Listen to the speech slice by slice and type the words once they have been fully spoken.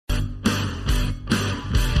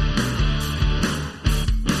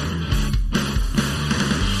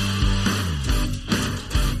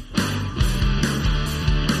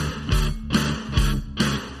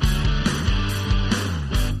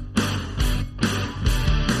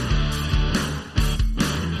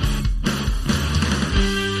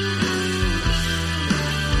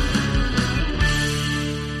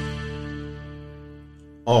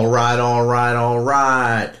All right, all right, all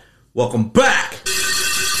right. Welcome back.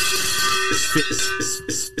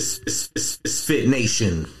 It's Fit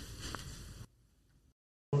Nation.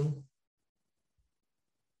 All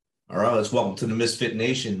right, let's welcome to the Misfit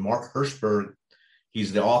Nation, Mark Herschberg.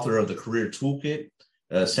 He's the author of the Career Toolkit,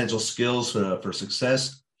 Essential Skills for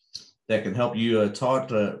Success that can help you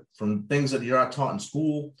from things that you're not taught in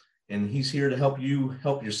school. And he's here to help you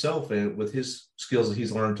help yourself with his skills that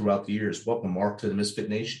he's learned throughout the years. Welcome, Mark, to the Misfit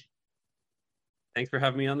Nation. Thanks for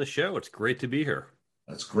having me on the show. It's great to be here.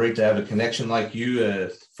 It's great to have a connection like you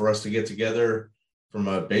for us to get together from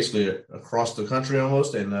basically across the country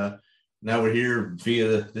almost. And now we're here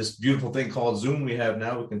via this beautiful thing called Zoom we have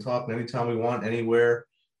now. We can talk anytime we want, anywhere.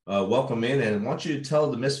 Welcome in. And I want you to tell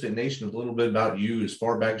the Misfit Nation a little bit about you as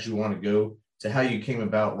far back as you want to go to how you came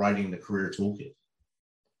about writing the Career Toolkit.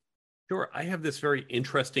 Sure. I have this very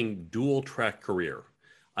interesting dual track career.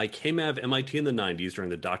 I came out of MIT in the 90s during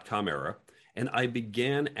the dot-com era, and I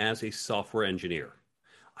began as a software engineer.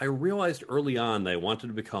 I realized early on that I wanted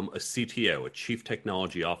to become a CTO, a Chief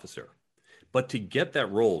Technology Officer. But to get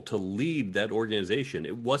that role, to lead that organization,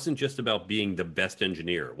 it wasn't just about being the best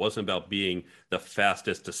engineer. It wasn't about being the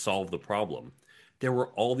fastest to solve the problem. There were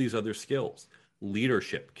all these other skills: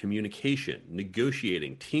 leadership, communication,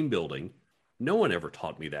 negotiating, team building. No one ever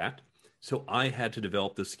taught me that. So I had to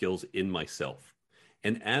develop the skills in myself.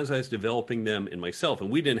 And as I was developing them in myself,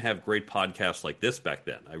 and we didn't have great podcasts like this back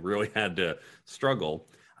then, I really had to struggle.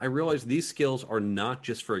 I realized these skills are not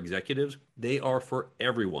just for executives, they are for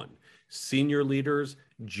everyone. Senior leaders,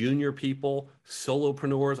 junior people,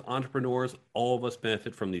 solopreneurs, entrepreneurs, all of us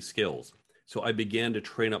benefit from these skills. So I began to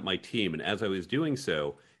train up my team. And as I was doing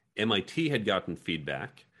so, MIT had gotten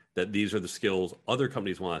feedback that these are the skills other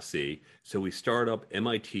companies want to see. So we started up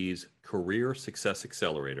MIT's Career Success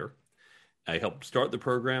Accelerator. I helped start the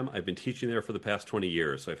program. I've been teaching there for the past 20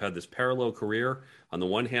 years. So I've had this parallel career. On the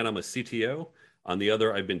one hand, I'm a CTO. On the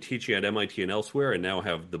other, I've been teaching at MIT and elsewhere, and now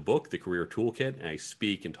have the book, The Career Toolkit, and I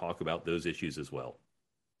speak and talk about those issues as well.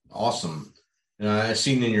 Awesome. I've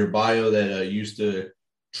seen in your bio that you used to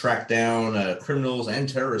track down criminals and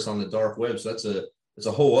terrorists on the dark web. So that's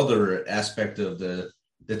a whole other aspect of the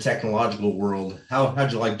technological world.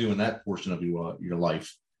 How'd you like doing that portion of your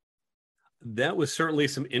life? That was certainly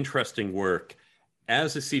some interesting work.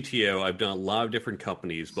 As a CTO, I've done a lot of different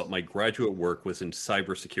companies, but my graduate work was in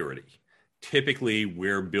cybersecurity. Typically,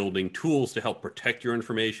 we're building tools to help protect your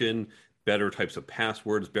information, better types of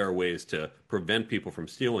passwords, better ways to prevent people from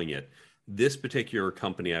stealing it. This particular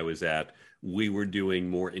company I was at, we were doing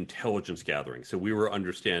more intelligence gathering. So we were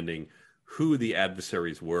understanding who the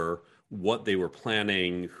adversaries were, what they were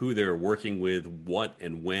planning, who they were working with, what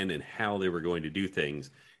and when and how they were going to do things.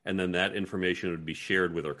 And then that information would be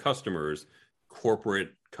shared with our customers,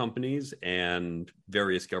 corporate companies, and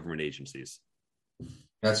various government agencies.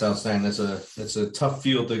 That's outstanding. That's a tough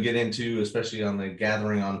field to get into, especially on the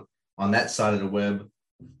gathering on that side of the web.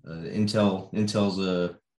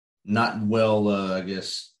 Intel's not well, I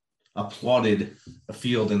guess, applauded a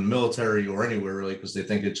field in the military or anywhere really, because they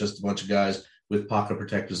think it's just a bunch of guys with pocket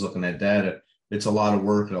protectors looking at data. It's a lot of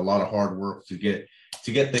work and a lot of hard work to get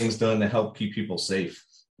things done to help keep people safe.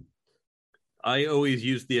 I always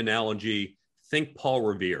use the analogy, think Paul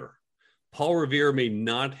Revere. Paul Revere may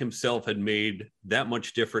not himself had made that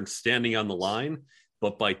much difference standing on the line,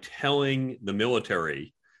 but by telling the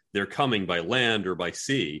military they're coming by land or by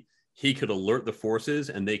sea, he could alert the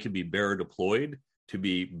forces and they could be better deployed to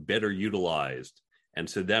be better utilized. And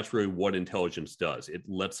so that's really what intelligence does. It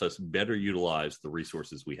lets us better utilize the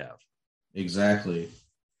resources we have. Exactly.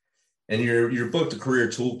 And your book, The Career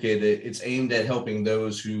Toolkit, it's aimed at helping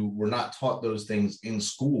those who were not taught those things in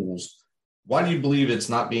schools. Why do you believe it's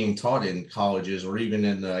not being taught in colleges or even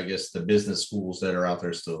in, the business schools that are out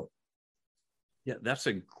there still? Yeah, that's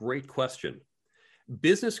a great question.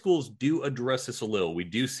 Business schools do address this a little. We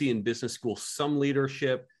do see in business schools some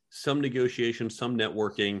leadership, some negotiation, some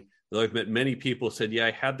networking. Though I've met many people who said, yeah,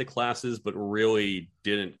 I had the classes, but really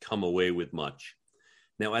didn't come away with much.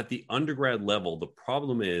 Now, at the undergrad level, the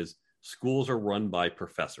problem is schools are run by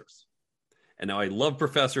professors. And now I love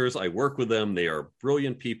professors. I work with them. They are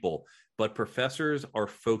brilliant people. But professors are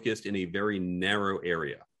focused in a very narrow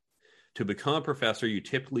area. To become a professor, you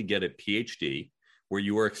typically get a PhD where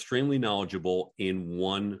you are extremely knowledgeable in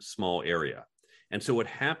one small area. And so what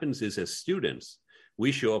happens is as students,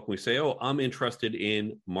 we show up and we say, oh, I'm interested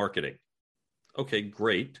in marketing. Okay,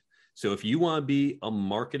 great. So if you want to be a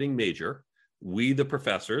marketing major, we, the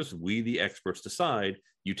professors, we, the experts, decide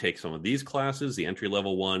you take some of these classes, the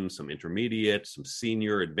entry-level ones, some intermediate, some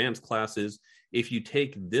senior, advanced classes. If you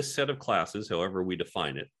take this set of classes, however we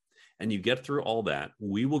define it, and you get through all that,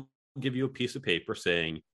 we will give you a piece of paper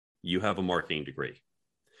saying you have a marketing degree.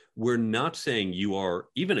 We're not saying you are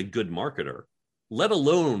even a good marketer, let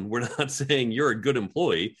alone we're not saying you're a good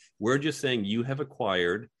employee. We're just saying you have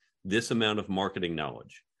acquired this amount of marketing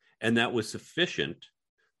knowledge. And that was sufficient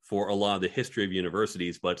for a lot of the history of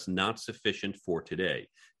universities, but it's not sufficient for today.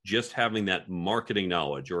 Just having that marketing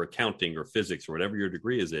knowledge or accounting or physics or whatever your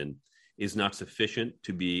degree is in is not sufficient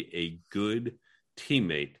to be a good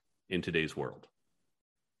teammate in today's world.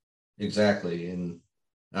 Exactly. And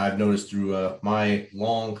I've noticed through my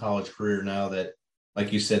long college career now that,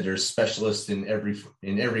 like you said, there's specialists in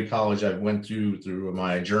every college I've went through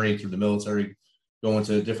my journey through the military, going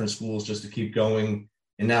to different schools just to keep going.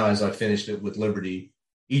 And now as I finished it with Liberty,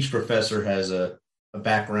 each professor has a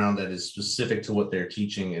background that is specific to what they're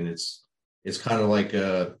teaching. And it's kind of like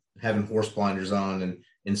having horse blinders on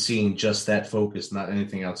and seeing just that focus, not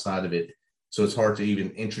anything outside of it. So it's hard to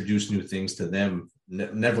even introduce new things to them.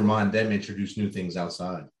 Never mind them introduce new things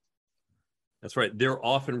outside. That's right. They're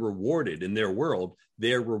often rewarded in their world.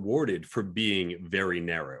 They're rewarded for being very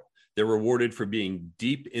narrow. They're rewarded for being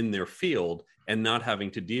deep in their field and not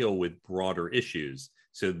having to deal with broader issues.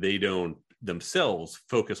 So they don't themselves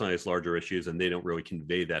focus on these larger issues, and they don't really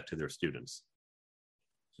convey that to their students.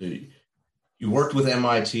 So you worked with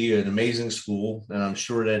MIT, an amazing school, and I'm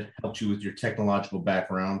sure that helped you with your technological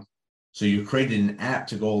background. So you created an app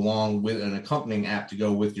to go along with an accompanying app to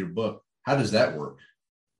go with your book. How does that work?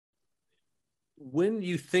 When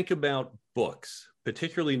you think about books,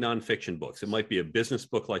 particularly nonfiction books, it might be a business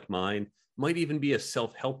book like mine, might even be a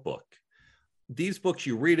self-help book. These books,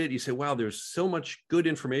 you read it, you say, wow, there's so much good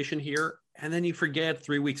information here. And then you forget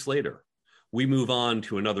 3 weeks later. We move on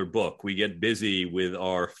to another book. We get busy with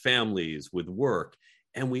our families, with work,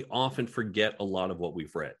 and we often forget a lot of what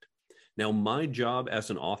we've read. Now, my job as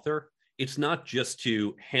an author, it's not just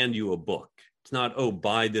to hand you a book. It's not, oh,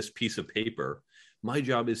 buy this piece of paper. My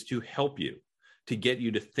job is to help you, to get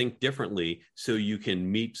you to think differently so you can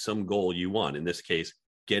meet some goal you want. In this case,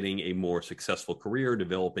 getting a more successful career,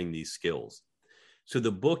 developing these skills. So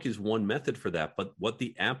the book is one method for that. But what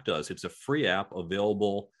the app does, it's a free app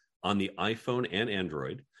available on the iPhone and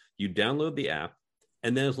Android. You download the app,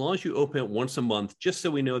 and then as long as you open it once a month, just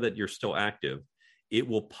so we know that you're still active, it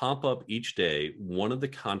will pop up each day one of the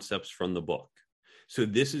concepts from the book. So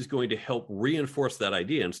this is going to help reinforce that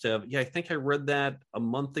idea. Instead of, yeah, I think I read that a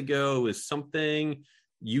month ago, is something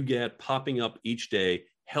you get popping up each day,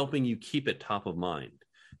 helping you keep it top of mind.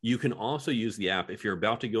 You can also use the app if you're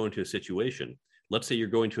about to go into a situation. Let's say you're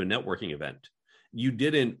going to a networking event. You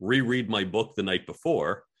didn't reread my book the night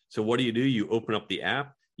before. So what do? You open up the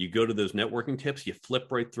app, you go to those networking tips, you flip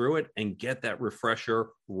right through it and get that refresher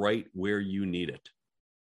right where you need it.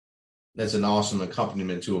 That's an awesome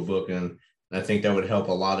accompaniment to a book. And I think that would help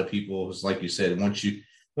a lot of people. It's like you said, once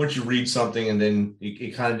you read something and then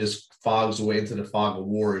it kind of just fogs away into the fog of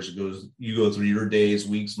war as you go through your days,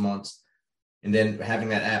 weeks, months, and then having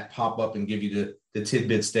that app pop up and give you the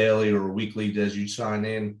tidbits daily or weekly as you sign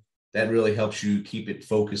in, that really helps you keep it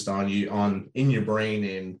focused in your brain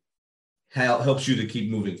and helps you to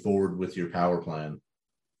keep moving forward with your power plan.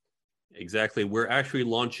 Exactly. We're actually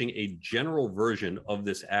launching a general version of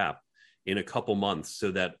this app in a couple months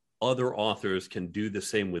so that other authors can do the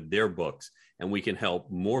same with their books, and we can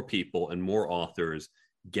help more people and more authors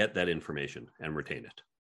get that information and retain it.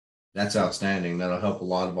 That's outstanding. That'll help a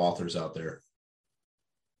lot of authors out there.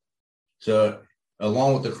 So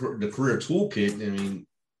along with the career toolkit, I mean,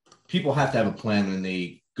 people have to have a plan when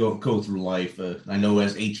they go through life. I know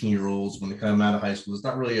as 18-year-olds, when they come out of high school, it's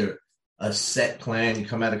not really a set plan. You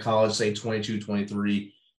come out of college, say 22,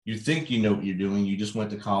 23, you think you know what you're doing. You just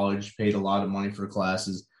went to college, paid a lot of money for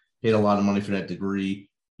classes, paid a lot of money for that degree.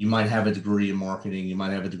 You might have a degree in marketing. You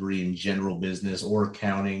might have a degree in general business or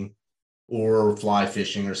accounting or fly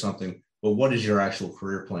fishing or something. But what is your actual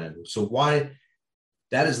career plan? So why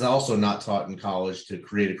that is also not taught in college, to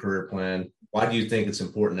create a career plan. Why do you think it's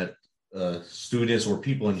important that students or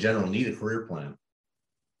people in general need a career plan?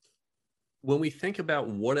 When we think about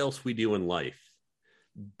what else we do in life,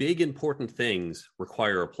 big important things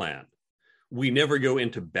require a plan. We never go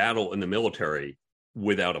into battle in the military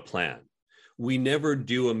without a plan. We never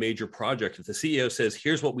do a major project. If the CEO says,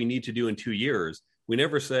 here's what we need to do in 2 years, we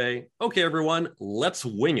never say, okay, everyone, let's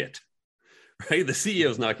wing it. Right? The CEO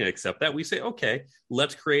is not going to accept that. We say, okay,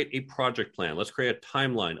 let's create a project plan. Let's create a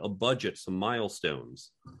timeline, a budget, some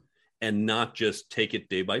milestones, and not just take it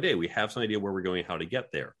day by day. We have some idea where we're going, how to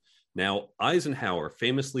get there. Now, Eisenhower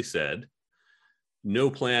famously said,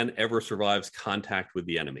 no plan ever survives contact with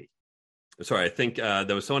the enemy. Sorry, I think there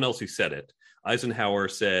was someone else who said it. Eisenhower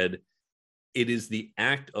said, It is the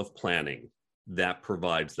act of planning that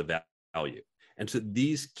provides the value. And so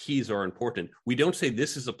these keys are important. We don't say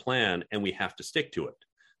this is a plan and we have to stick to it.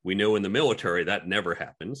 We know in the military that never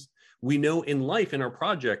happens. We know in life, in our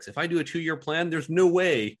projects, if I do a 2-year plan, there's no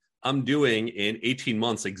way I'm doing in 18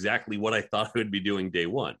 months exactly what I thought I would be doing day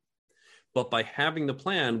one. But by having the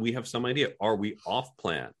plan, we have some idea. Are we off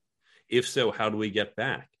plan? If so, how do we get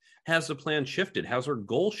back? Has the plan shifted? Has our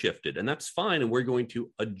goal shifted? And that's fine. And we're going to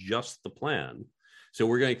adjust the plan. So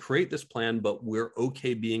we're going to create this plan, but we're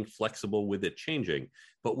okay being flexible with it changing.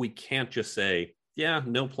 But we can't just say, yeah,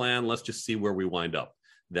 no plan. Let's just see where we wind up.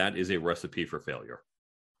 That is a recipe for failure.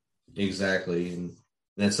 Exactly. And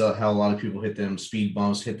that's how a lot of people hit them speed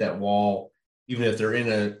bumps, hit that wall. Even if they're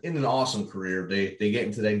in an awesome career, they get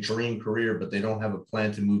into that dream career, but they don't have a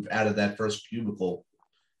plan to move out of that first cubicle.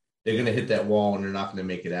 They're going to hit that wall and they're not going to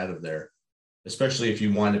make it out of there, especially if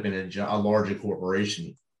you wind up in a larger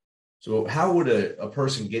corporation. So how would a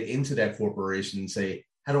person get into that corporation and say,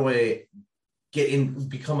 how do I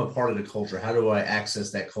become a part of the culture? How do I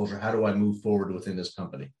access that culture? How do I move forward within this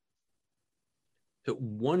company? So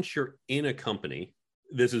once you're in a company,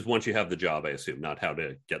 this is once you have the job, I assume, not how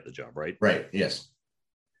to get the job, right? Right. Yes.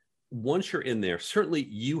 Once you're in there, certainly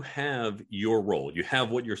you have your role. You have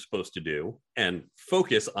what you're supposed to do, and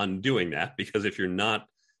focus on doing that, because if you're not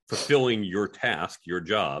fulfilling your task, your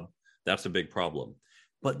job, that's a big problem.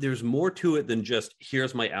 But there's more to it than just,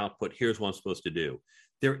 here's my output, here's what I'm supposed to do.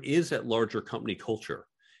 There is that larger company culture.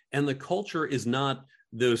 And the culture is not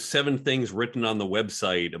those 7 things written on the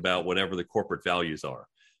website about whatever the corporate values are.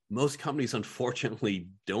 Most companies, unfortunately,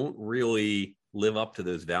 don't really live up to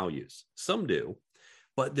those values. Some do,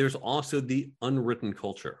 but there's also the unwritten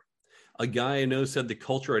culture. A guy I know said the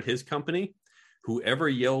culture at his company, whoever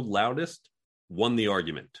yelled loudest won the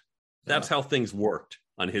argument. That's how things worked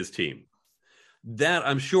on his team. That,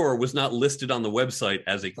 I'm sure, was not listed on the website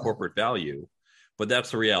as a corporate value, but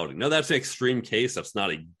that's the reality. Now, that's an extreme case. That's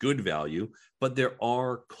not a good value, but there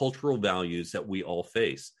are cultural values that we all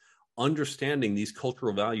face. Understanding these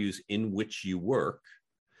cultural values in which you work,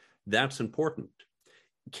 that's important.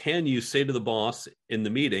 Can you say to the boss in the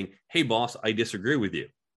meeting, hey, boss, I disagree with you?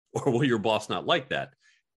 Or will your boss not like that?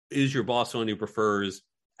 Is your boss someone who prefers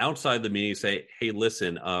outside the meeting say, hey,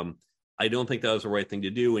 listen, I don't think that was the right thing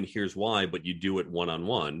to do, and here's why, but you do it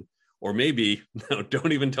one-on-one? Or maybe, no,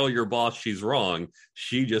 don't even tell your boss she's wrong.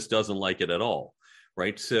 She just doesn't like it at all,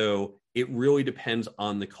 right? So it really depends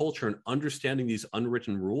on the culture, and understanding these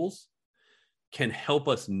unwritten rules can help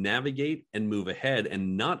us navigate and move ahead,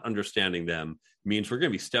 and not understanding them means we're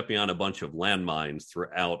going to be stepping on a bunch of landmines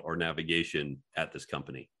throughout our navigation at this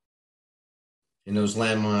company. And those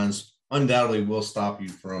landmines undoubtedly will stop you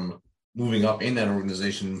from moving up in that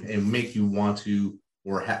organization and make you want to,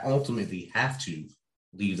 or ultimately have to,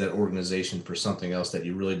 leave that organization for something else that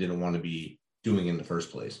you really didn't want to be doing in the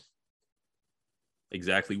first place.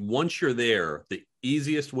 Exactly. Once you're there, the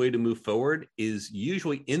easiest way to move forward is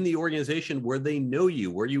usually in the organization where they know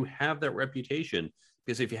you, where you have that reputation.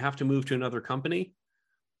 Because if you have to move to another company,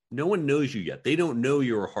 no one knows you yet. They don't know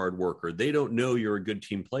you're a hard worker. They don't know you're a good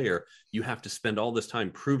team player. You have to spend all this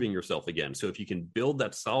time proving yourself again. So if you can build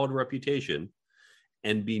that solid reputation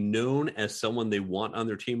and be known as someone they want on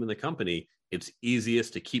their team in the company, it's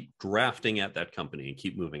easiest to keep drafting at that company and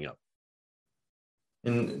keep moving up.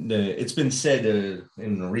 And it's been said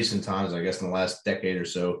in recent times, I guess in the last decade or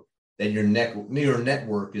so, that your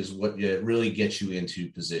network is what really gets you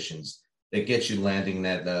into positions, that gets you landing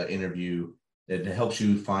that interview, that helps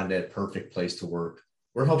you find that perfect place to work,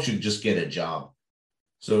 or helps you just get a job.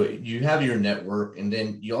 So you have your network, and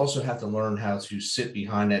then you also have to learn how to sit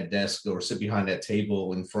behind that desk or sit behind that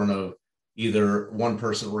table in front of either one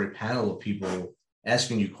person or a panel of people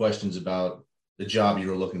asking you questions about the job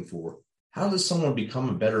you're looking for. How does someone become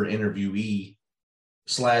a better interviewee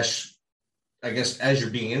 / I guess as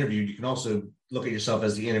you're being interviewed, you can also look at yourself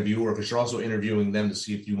as the interviewer, because you're also interviewing them to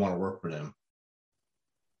see if you want to work for them.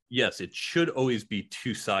 Yes, it should always be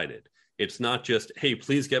two-sided. It's not just, hey,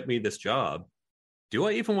 please get me this job. Do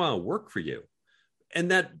I even want to work for you? And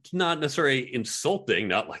that's not necessarily insulting,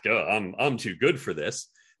 not like, oh, I'm too good for this,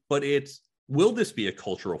 but it's, will this be a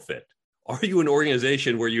cultural fit? Are you an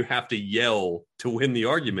organization where you have to yell to win the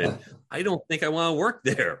argument? I don't think I want to work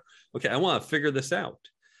there. Okay, I want to figure this out.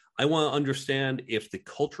 I want to understand if the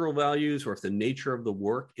cultural values or if the nature of the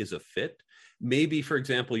work is a fit. Maybe, for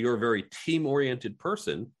example, you're a very team-oriented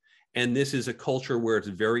person, and this is a culture where it's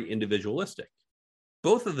very individualistic.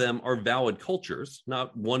 Both of them are valid cultures,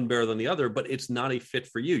 not one better than the other, but it's not a fit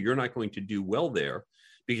for you. You're not going to do well there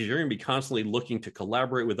because you're going to be constantly looking to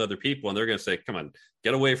collaborate with other people, and they're going to say, come on,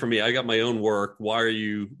 get away from me. I got my own work. Why are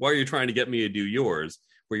you trying to get me to do yours?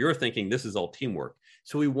 Where you're thinking this is all teamwork.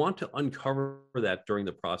 So we want to uncover that during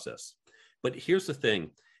the process. But here's the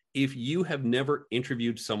thing. If you have never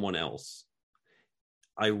interviewed someone else,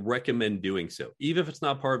 I recommend doing so. Even if it's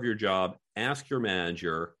not part of your job, ask your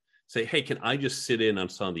manager, say, hey, can I just sit in on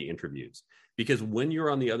some of the interviews? Because when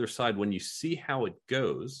you're on the other side, when you see how it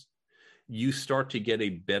goes, you start to get a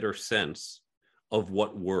better sense of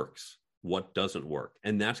what works, what doesn't work.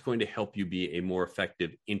 And that's going to help you be a more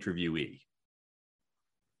effective interviewee.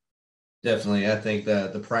 Definitely. I think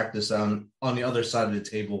that the practice on the other side of the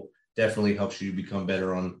table definitely helps you become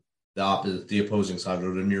better on the opposing side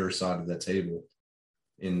or the mirror side of that table.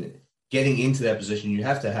 In getting into that position, you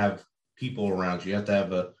have to have people around you. You have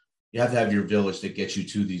to have your village that gets you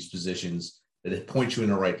to these positions, that point you in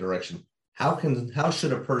the right direction. How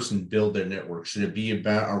should a person build their network? Should it be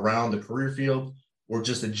around the career field or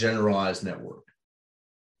just a generalized network?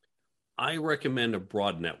 I recommend a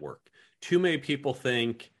broad network. Too many people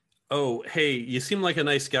think, oh, hey, you seem like a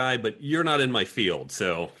nice guy, but you're not in my field.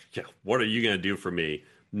 So yeah, what are you going to do for me?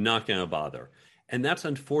 Not going to bother. And that's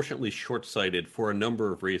unfortunately short-sighted for a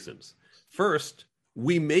number of reasons. First,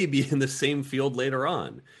 we may be in the same field later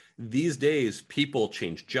on. These days, people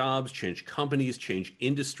change jobs, change companies, change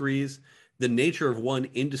industries. The nature of one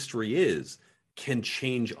industry can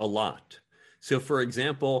change a lot. So for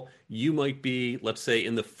example, you might be, let's say,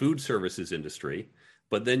 in the food services industry,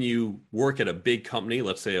 but then you work at a big company,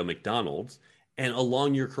 let's say a McDonald's, and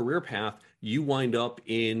along your career path, you wind up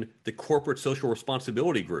in the corporate social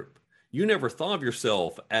responsibility group. You never thought of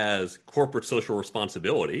yourself as corporate social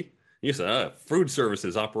responsibility. You said food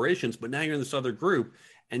services operations, but now you're in this other group,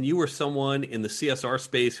 and you were someone in the CSR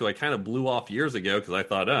space who I kind of blew off years ago because I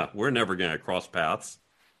thought, we're never going to cross paths.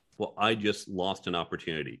 Well, I just lost an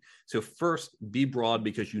opportunity. So first, be broad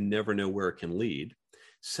because you never know where it can lead.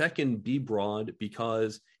 Second, be broad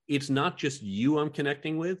because it's not just you I'm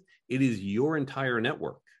connecting with, it is your entire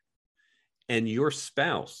network. And your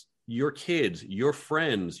spouse, your kids, your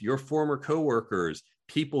friends, your former coworkers,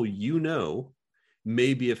 people you know,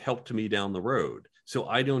 maybe have helped me down the road. So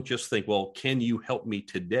I don't just think, well, can you help me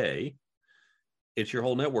today? It's your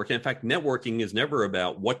whole network. And in fact, networking is never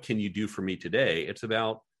about what can you do for me today? It's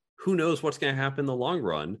about who knows what's going to happen in the long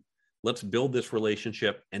run. Let's build this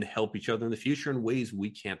relationship and help each other in the future in ways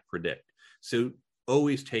we can't predict. So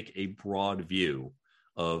always take a broad view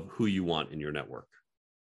of who you want in your network.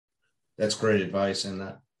 That's great advice.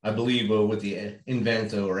 And I believe with the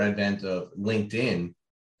advent of LinkedIn,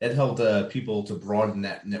 that helped people to broaden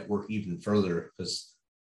that network even further. Because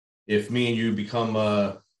if me and you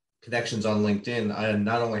become connections on LinkedIn, I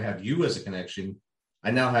not only have you as a connection, I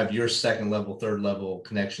now have your second level, third level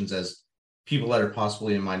connections as people that are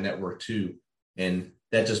possibly in my network too. And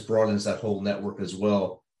that just broadens that whole network as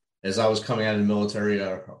well. As I was coming out of the military,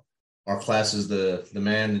 our classes, the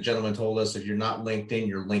gentleman told us, if you're not linked in,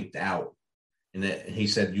 you're linked out. And he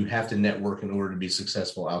said, you have to network in order to be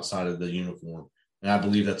successful outside of the uniform. And I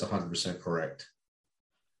believe that's 100% correct.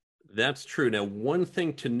 That's true. Now, one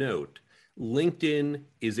thing to note, LinkedIn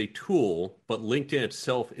is a tool, but LinkedIn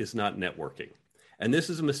itself is not networking. And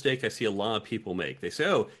this is a mistake I see a lot of people make. They say,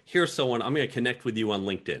 oh, here's someone, I'm going to connect with you on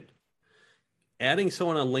LinkedIn. Adding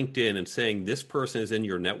someone on LinkedIn and saying this person is in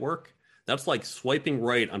your network, that's like swiping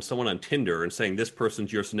right on someone on Tinder and saying this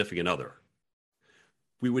person's your significant other.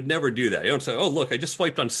 We would never do that. You don't say, oh, look, I just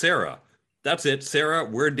swiped on Sarah. That's it, Sarah,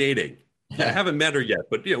 we're dating. I haven't met her yet,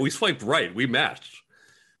 but we swiped right. We matched.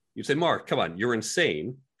 You say, Mark, come on, you're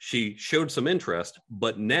insane. She showed some interest,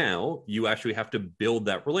 but now you actually have to build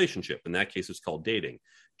that relationship. In that case, it's called dating.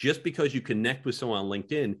 Just because you connect with someone on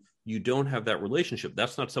LinkedIn, you don't have that relationship.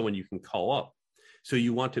 That's not someone you can call up. So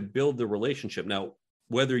you want to build the relationship. Now,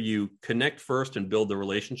 whether you connect first and build the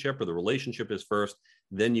relationship or the relationship is first,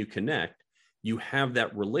 then you connect, you have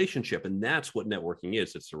that relationship. And that's what networking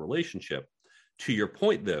is. It's a relationship. To your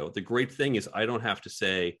point, though, the great thing is I don't have to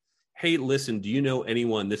say, hey, listen, do you know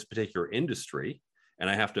anyone in this particular industry? And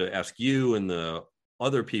I have to ask you and the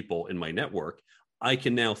other people in my network. I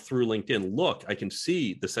can now, through LinkedIn, look, I can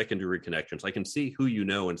see the secondary connections. I can see who you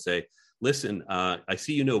know and say, listen, I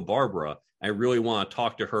see you know Barbara. I really want to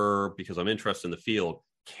talk to her because I'm interested in the field.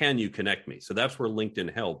 Can you connect me? So that's where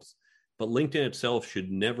LinkedIn helps. But LinkedIn itself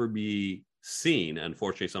should never be seen.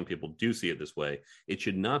 Unfortunately, some people do see it this way. It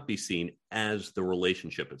should not be seen as the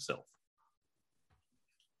relationship itself.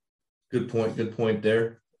 Good point. Good point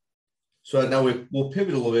there. So now we'll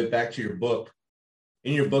pivot a little bit back to your book.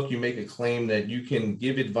 In your book, you make a claim that you can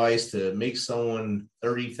give advice to make someone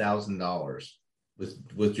 $30,000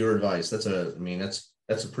 with your advice. That's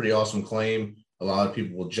a pretty awesome claim. A lot of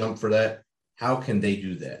people will jump for that. How can they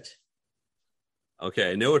do that?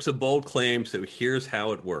 Okay, I know it's a bold claim, so here's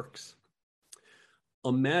how it works.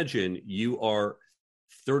 Imagine you are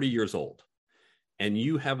 30 years old and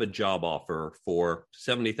you have a job offer for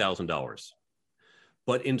 $70,000.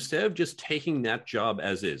 But instead of just taking that job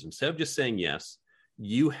as is, instead of just saying yes,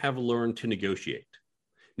 you have learned to negotiate.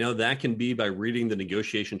 Now, that can be by reading the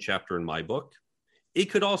negotiation chapter in my book. It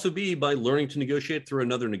could also be by learning to negotiate through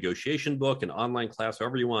another negotiation book, an online class,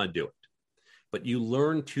 however you want to do it. But you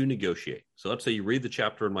learn to negotiate. So let's say you read the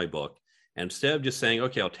chapter in my book, and instead of just saying,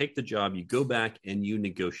 okay, I'll take the job, you go back and you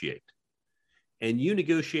negotiate. And you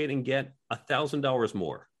negotiate and get $1,000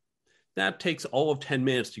 more. That takes all of 10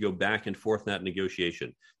 minutes to go back and forth in that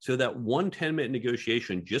negotiation. So that one 10-minute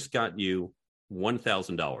negotiation just got you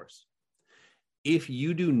 $1,000. If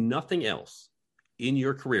you do nothing else in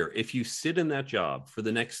your career, if you sit in that job for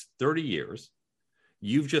the next 30 years,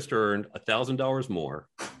 you've just earned $1,000 more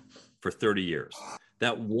for 30 years.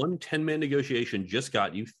 That one 10-minute negotiation just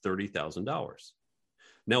got you $30,000.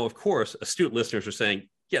 Now, of course, astute listeners are saying,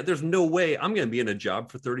 yeah, there's no way I'm going to be in a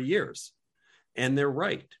job for 30 years. And they're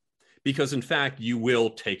right. Because in fact, you will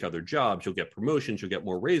take other jobs, you'll get promotions, you'll get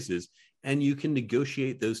more raises, and you can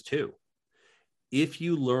negotiate those too. If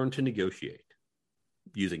you learn to negotiate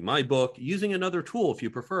using my book, using another tool if you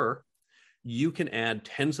prefer, you can add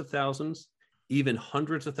tens of thousands, even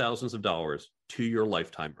hundreds of thousands of dollars to your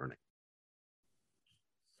lifetime earning.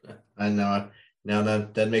 I know. Now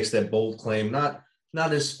that makes that bold claim not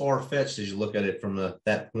as far-fetched as you look at it from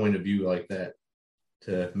that point of view like that,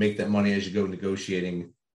 to make that money as you go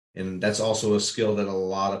negotiating. And that's also a skill that a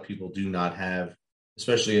lot of people do not have,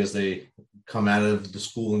 especially as they come out of the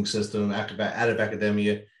schooling system, out of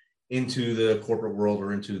academia, into the corporate world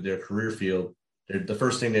or into their career field. The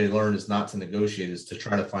first thing they learn is not to negotiate, is to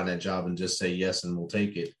try to find that job and just say yes and we'll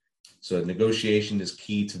take it. So negotiation is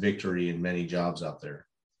key to victory in many jobs out there.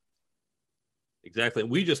 Exactly.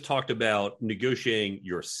 We just talked about negotiating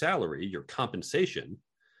your salary, your compensation.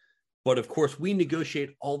 But of course, we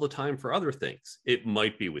negotiate all the time for other things. It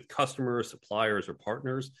might be with customers, suppliers, or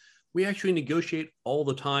partners. We actually negotiate all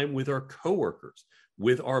the time with our coworkers,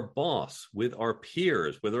 with our boss, with our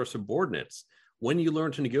peers, with our subordinates. When you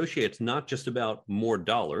learn to negotiate, it's not just about more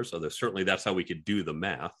dollars, although certainly that's how we could do the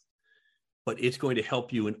math, but it's going to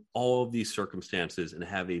help you in all of these circumstances and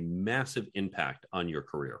have a massive impact on your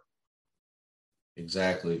career.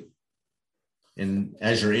 Exactly. And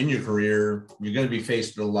as you're in your career, you're going to be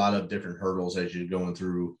faced with a lot of different hurdles as you're going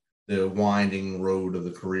through the winding road of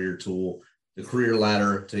the career tool, the career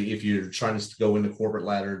ladder. If you're trying to go into corporate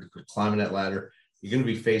ladder, climbing that ladder, you're going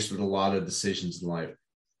to be faced with a lot of decisions in life.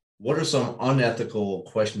 What are some unethical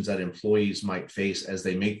questions that employees might face as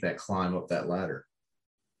they make that climb up that ladder?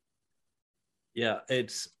 Yeah,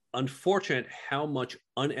 it's unfortunate how much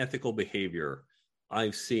unethical behavior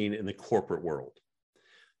I've seen in the corporate world.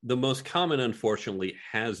 The most common, unfortunately,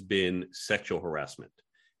 has been sexual harassment,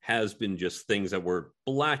 has been just things that were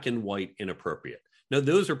black and white inappropriate. Now,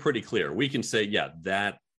 those are pretty clear. We can say, yeah,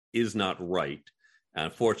 that is not right.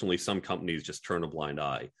 Unfortunately, some companies just turn a blind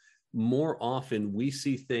eye. More often, we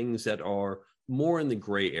see things that are more in the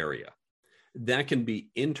gray area. That can be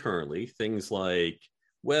internally, things like,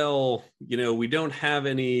 well, we don't have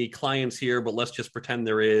any clients here, but let's just pretend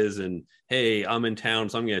there is. And hey, I'm in town,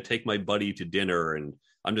 so I'm going to take my buddy to dinner and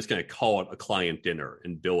I'm just going to call it a client dinner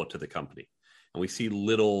and bill it to the company. And we see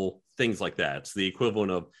little things like that. It's the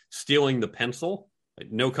equivalent of stealing the pencil.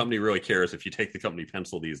 No company really cares if you take the company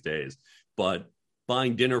pencil these days, but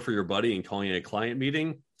buying dinner for your buddy and calling it a client meeting,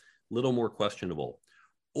 a little more questionable.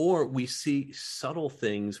 Or we see subtle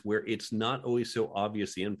things where it's not always so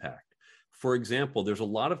obvious the impact. For example, there's a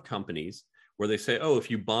lot of companies where they say, oh,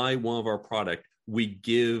 if you buy one of our product, we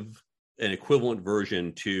give an equivalent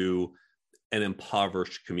version to an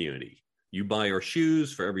impoverished community. You buy our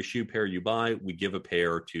shoes, for every shoe pair you buy, we give a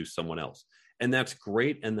pair to someone else. And that's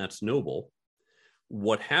great and that's noble.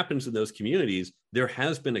 What happens in those communities, there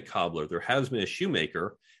has been a cobbler, there has been a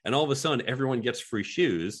shoemaker, and all of a sudden everyone gets free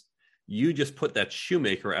shoes. You just put that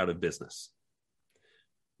shoemaker out of business.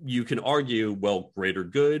 You can argue, well, greater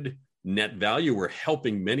good, net value, we're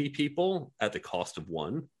helping many people at the cost of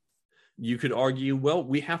one. You could argue, well,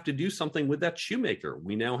 we have to do something with that shoemaker.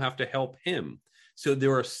 We now have to help him. So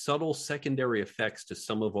there are subtle secondary effects to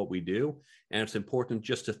some of what we do, and it's important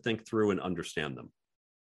just to think through and understand them.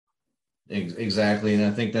 Exactly. And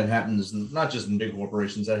I think that happens not just in big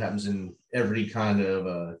corporations, that happens in every kind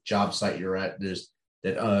of job site you're at. There's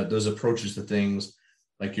those approaches to things,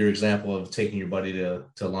 like your example of taking your buddy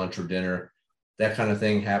to lunch or dinner, that kind of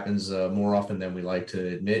thing happens more often than we like to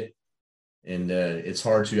admit. And it's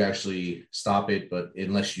hard to actually stop it, but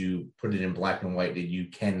unless you put it in black and white that you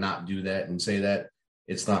cannot do that and say that,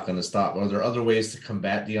 it's not going to stop. Are there other ways to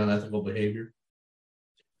combat the unethical behavior?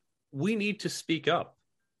 We need to speak up.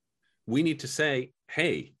 We need to say,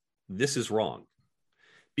 hey, this is wrong.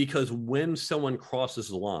 Because when someone crosses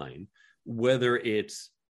the line, whether it's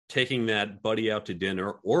taking that buddy out to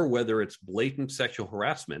dinner or whether it's blatant sexual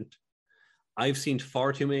harassment, I've seen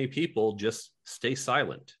far too many people just stay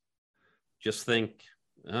silent. Just think,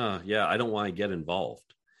 yeah, I don't want to get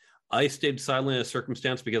involved. I stayed silent in a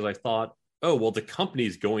circumstance because I thought, oh, well, the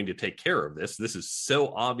company's going to take care of this. This is so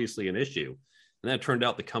obviously an issue. And that turned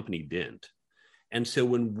out the company didn't. And so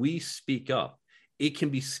when we speak up, it can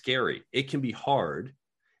be scary. It can be hard,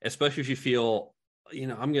 especially if you feel, I'm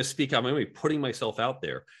going to speak up. I'm going to be putting myself out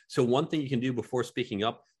there. So one thing you can do before speaking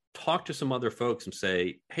up, talk to some other folks and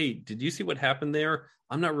say, hey, did you see what happened there?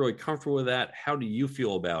 I'm not really comfortable with that. How do you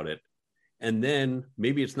feel about it? And then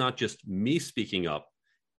maybe it's not just me speaking up.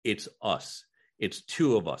 It's us. It's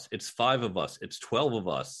 2 of us. It's 5 of us. It's 12 of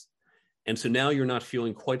us. And so now you're not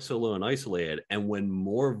feeling quite so low and isolated. And when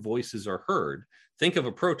more voices are heard, think of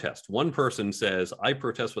a protest. One person says, I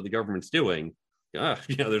protest what the government's doing.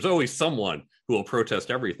 There's always someone who will protest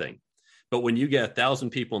everything. But when you get 1,000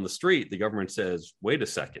 people in the street, the government says, wait a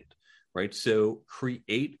second, right? So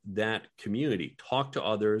create that community, talk to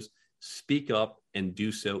others, speak up, and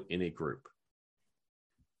do so in a group.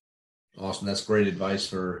 Awesome. That's great advice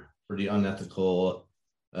for the unethical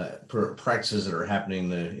practices that are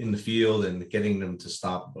happening in the field and getting them to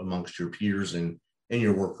stop amongst your peers and in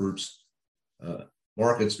your work groups.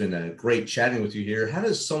 Mark, it's been great chatting with you here. How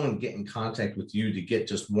does someone get in contact with you to get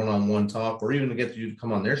just one-on-one talk or even to get you to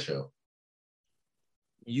come on their show?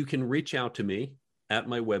 You can reach out to me at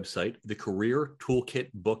my website,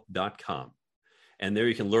 thecareertoolkitbook.com. And there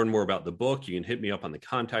you can learn more about the book. You can hit me up on the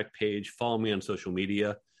contact page, follow me on social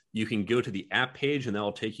media. You can go to the app page and that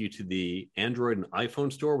will take you to the Android and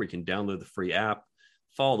iPhone store where you can download the free app,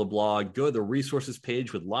 follow the blog, go to the resources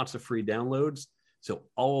page with lots of free downloads. So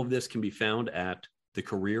all of this can be found at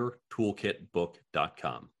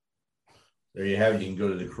thecareertoolkitbook.com. There you have it. You can go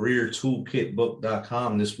to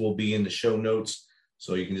thecareertoolkitbook.com. This will be in the show notes.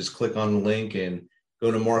 So you can just click on the link and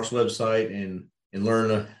go to Mark's website and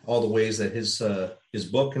learn all the ways that his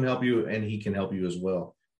book can help you and he can help you as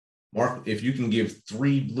well. Mark, if you can give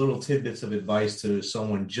 3 little tidbits of advice to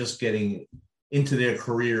someone just getting into their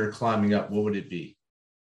career, climbing up, what would it be?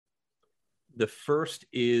 The first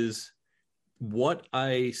is what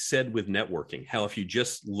I said with networking, how if you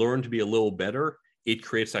just learn to be a little better, it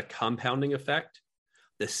creates that compounding effect.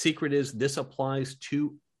 The secret is this applies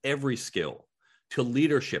to every skill, to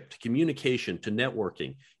leadership, to communication, to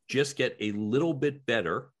networking. Just get a little bit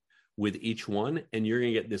better with each one, and you're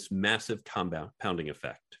going to get this massive compounding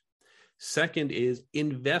effect. Second is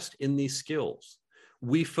invest in these skills.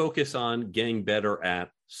 We focus on getting better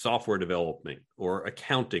at software development or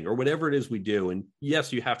accounting or whatever it is we do. And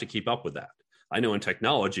yes, you have to keep up with that. I know in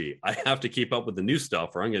technology, I have to keep up with the new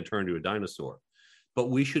stuff or I'm going to turn into a dinosaur.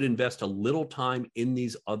 But we should invest a little time in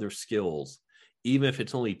these other skills, even if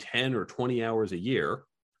it's only 10 or 20 hours a year,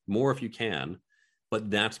 more if you can,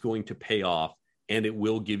 but that's going to pay off and it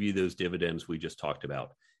will give you those dividends we just talked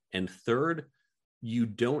about. And third, you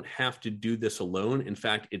don't have to do this alone. In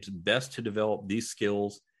fact, it's best to develop these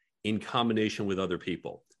skills in combination with other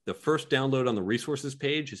people. The first download on the resources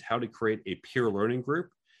page is how to create a peer learning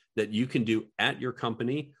group that you can do at your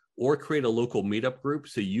company or create a local meetup group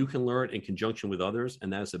so you can learn in conjunction with others.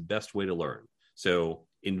 And that is the best way to learn. So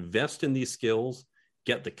invest in these skills,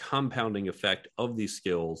 get the compounding effect of these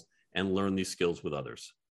skills, and learn these skills with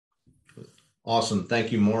others. Awesome.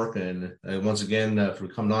 Thank you, Mark. And once again, for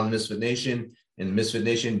coming on Misfit Nation. And Misfit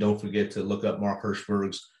Nation, don't forget to look up Mark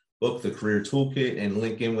Herschberg's book, The Career Toolkit, and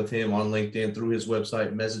link in with him on LinkedIn through his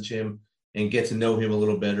website, message him, and get to know him a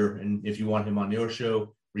little better. And if you want him on your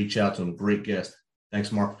show, reach out to him. Great guest.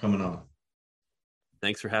 Thanks, Mark, for coming on.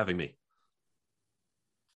 Thanks for having me.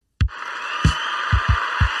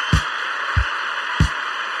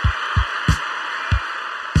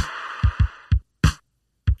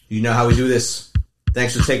 You know how we do this.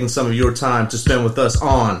 Thanks for taking some of your time to spend with us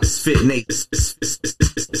on Misfit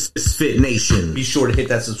Nation. Be sure to hit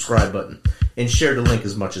that subscribe button and share the link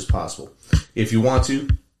as much as possible. If you want to,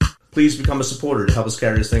 please become a supporter to help us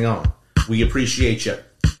carry this thing on. We appreciate you.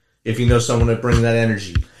 If you know someone that brings that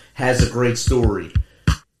energy, has a great story,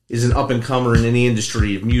 is an up-and-comer in the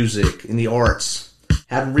industry of music, in the arts,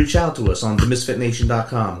 have them reach out to us on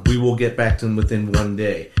themisfitnation.com. We will get back to them within one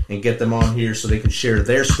day and get them on here so they can share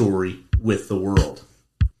their story with the world.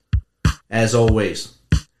 As always,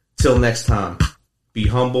 till next time, be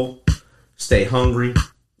humble, stay hungry,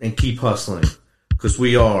 and keep hustling. Because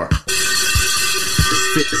we are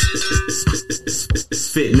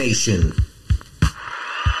Fit Nation.